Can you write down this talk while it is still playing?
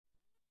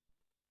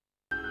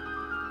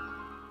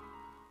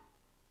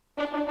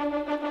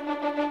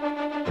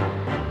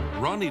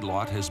Ronnie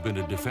Lott has been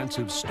a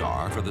defensive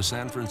star for the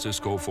San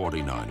Francisco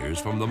 49ers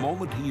from the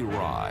moment he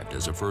arrived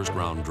as a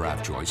first-round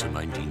draft choice in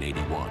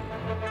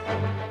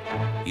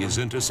 1981. He has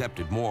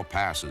intercepted more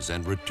passes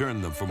and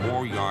returned them for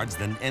more yards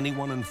than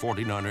anyone in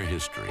 49er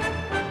history.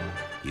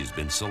 He's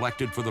been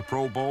selected for the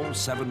Pro Bowl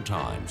 7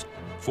 times,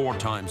 4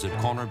 times at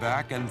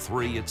cornerback and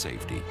 3 at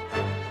safety.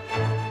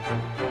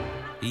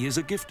 He is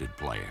a gifted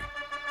player,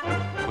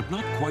 but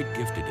not quite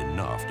gifted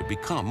enough to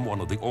become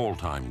one of the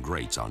all-time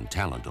greats on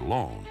talent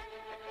alone.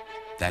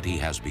 That he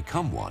has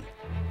become one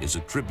is a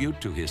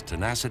tribute to his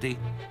tenacity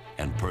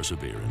and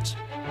perseverance.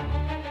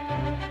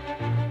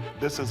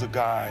 This is a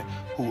guy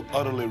who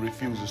utterly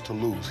refuses to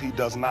lose. He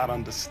does not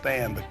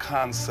understand the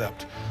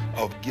concept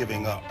of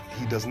giving up.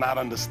 He does not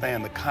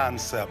understand the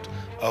concept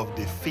of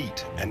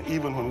defeat. And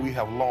even when we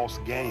have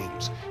lost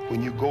games,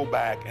 when you go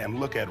back and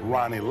look at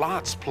Ronnie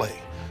Lott's play,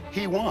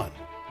 he won.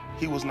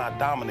 He was not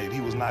dominated,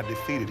 he was not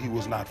defeated, he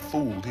was not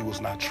fooled, he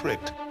was not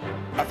tricked.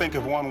 I think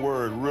if one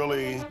word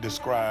really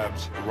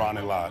describes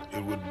Ronnie Lott,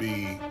 it would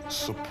be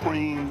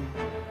supreme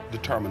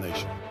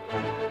determination.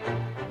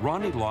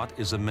 Ronnie Lott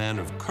is a man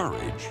of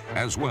courage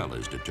as well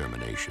as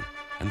determination.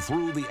 And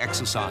through the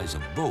exercise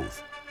of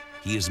both,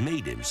 he has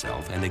made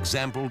himself an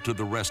example to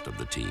the rest of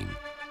the team.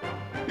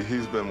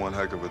 He's been one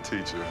heck of a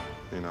teacher,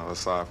 you know,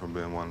 aside from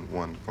being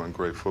one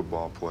great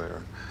football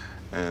player.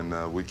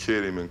 And we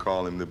kid him and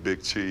call him the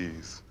Big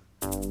Cheese.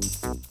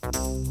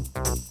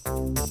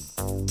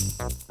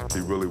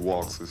 He really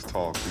walks his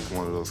talk. He's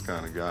one of those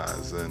kind of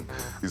guys. And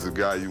he's a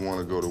guy you want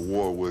to go to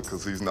war with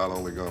because he's not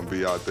only going to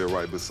be out there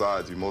right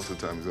beside you, most of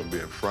the time he's going to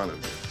be in front of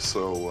you.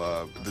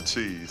 So the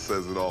cheese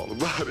says it all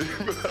about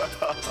him.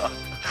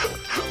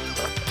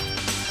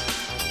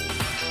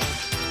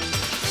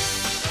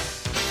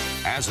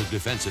 As a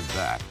defensive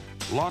back,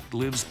 Lott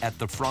lives at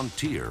the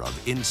frontier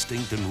of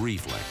instinct and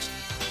reflex,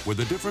 where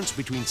the difference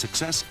between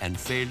success and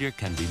failure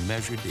can be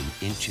measured in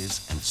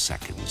inches and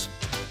seconds.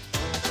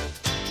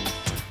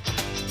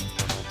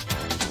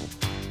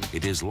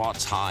 It is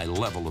Lott's high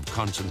level of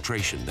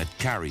concentration that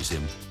carries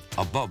him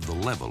above the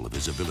level of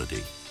his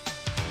ability.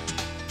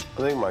 I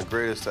think my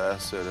greatest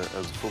asset as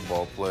a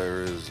football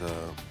player is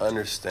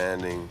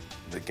understanding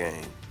the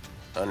game,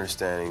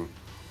 understanding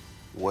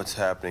what's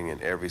happening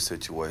in every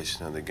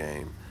situation of the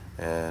game.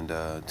 And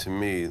to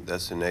me,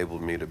 that's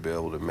enabled me to be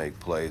able to make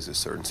plays in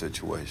certain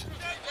situations.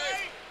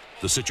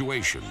 The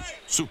situation,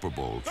 Super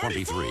Bowl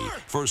 23,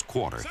 first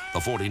quarter, the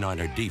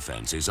 49er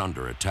defense is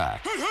under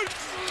attack.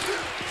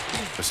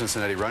 The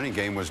Cincinnati running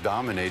game was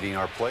dominating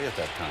our play at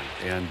that time.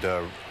 And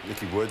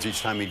Ickey Woods,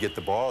 each time he'd get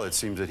the ball, it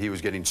seems that he was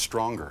getting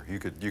stronger. You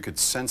could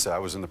sense it. I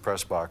was in the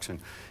press box, and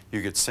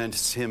you could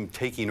sense him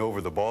taking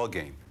over the ball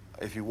game.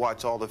 If you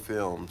watch all the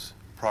films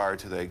prior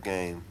to that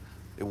game,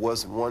 it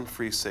wasn't one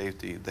free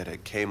safety that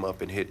had came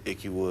up and hit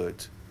Ickey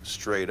Woods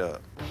straight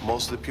up.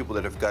 Most of the people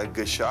that have got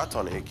good shots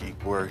on Ickey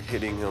were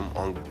hitting him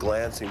on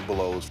glancing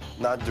blows,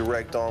 not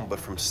direct on, but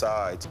from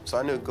sides. So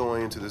I knew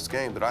going into this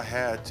game that I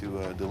had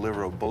to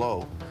deliver a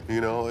blow.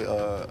 You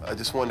know, I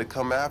just wanted to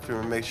come after him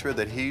and make sure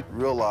that he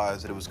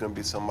realized that it was going to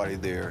be somebody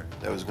there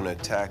that was going to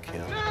attack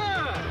him.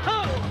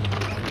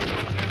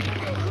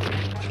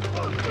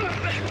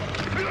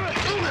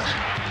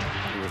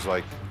 It was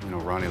like, you know,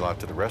 Ronnie Lott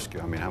to the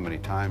rescue. I mean, how many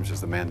times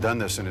has the man done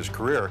this in his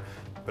career?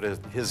 But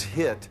his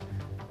hit,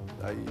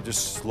 you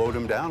just slowed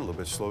him down a little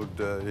bit, slowed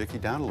Ickey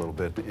down a little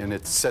bit, and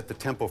it set the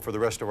tempo for the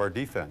rest of our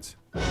defense.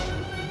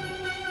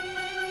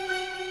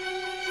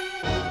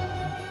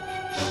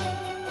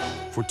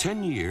 For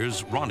 10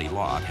 years, Ronnie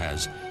Lott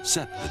has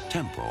set the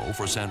tempo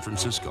for San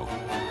Francisco.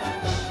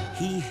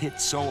 He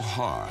hit so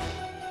hard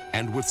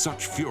and with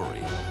such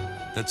fury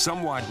that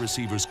some wide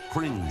receivers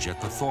cringe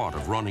at the thought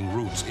of running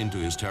routes into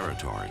his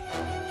territory.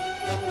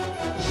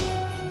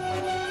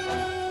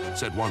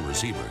 Said one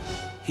receiver,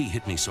 "He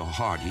hit me so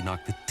hard he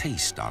knocked the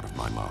taste out of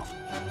my mouth."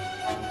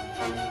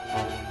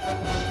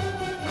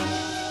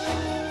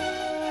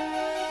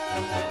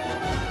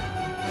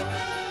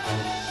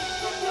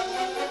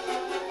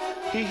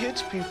 He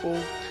hits people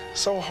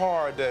so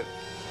hard that,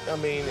 I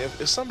mean,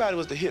 if somebody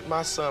was to hit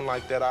my son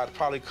like that, I'd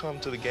probably come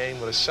to the game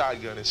with a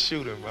shotgun and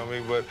shoot him. I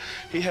mean, but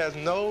he has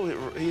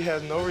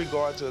no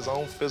regard to his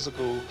own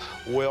physical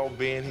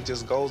well-being. He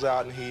just goes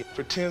out and he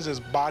pretends his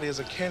body is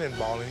a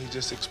cannonball and he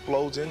just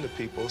explodes into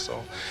people.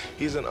 So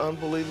he's an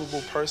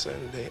unbelievable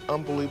person,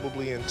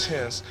 unbelievably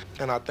intense.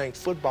 And I think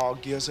football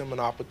gives him an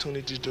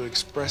opportunity to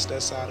express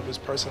that side of his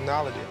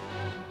personality.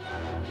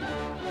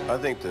 I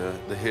think the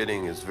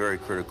hitting is very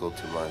critical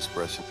to my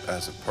expression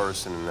as a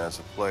person and as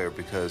a player,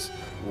 because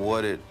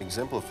what it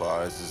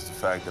exemplifies is the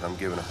fact that I'm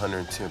giving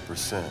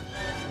 110%.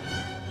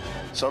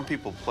 Some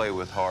people play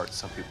with heart,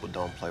 some people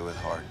don't play with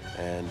heart.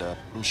 And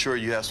I'm sure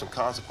you have some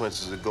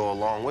consequences that go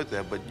along with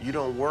that, but you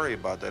don't worry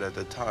about that at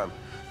the time.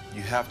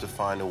 You have to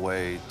find a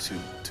way to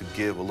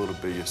give a little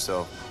bit of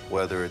yourself,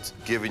 whether it's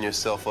giving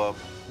yourself up,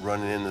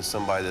 running into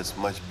somebody that's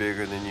much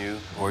bigger than you,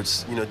 or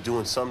it's, you know,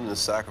 doing something to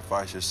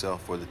sacrifice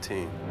yourself for the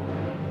team.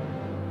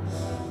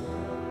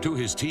 To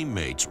his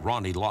teammates,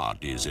 Ronnie Lott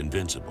is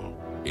invincible.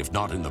 If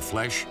not in the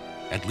flesh,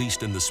 at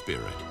least in the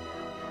spirit.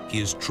 He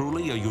is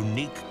truly a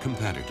unique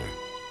competitor,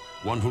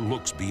 one who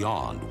looks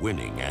beyond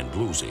winning and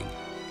losing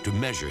to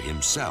measure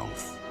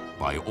himself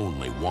by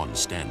only one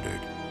standard.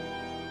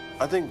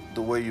 I think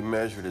the way you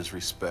measure it is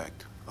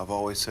respect. I've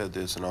always said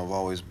this, and I've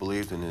always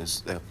believed in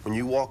this, that when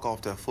you walk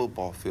off that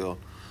football field,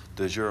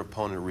 does your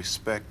opponent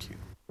respect you?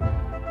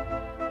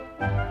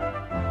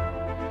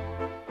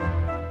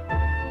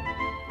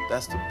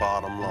 That's the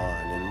bottom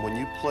line. And when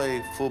you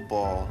play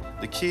football,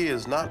 the key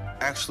is not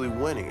actually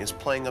winning, it's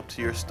playing up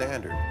to your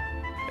standard.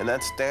 And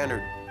that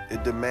standard,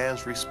 it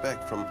demands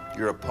respect from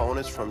your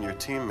opponents, from your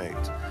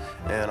teammates.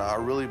 And I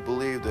really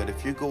believe that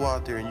if you go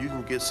out there and you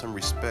can get some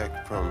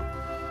respect from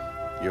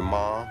your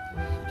mom,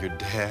 your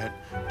dad,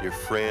 your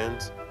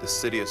friends, the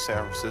city of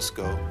San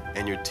Francisco,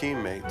 and your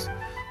teammates,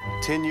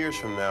 10 years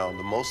from now,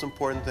 the most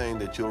important thing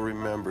that you'll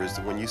remember is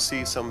that when you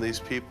see some of these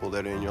people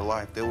that are in your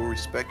life, they will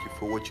respect you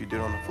for what you did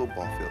on the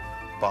football field.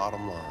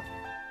 Bottom line.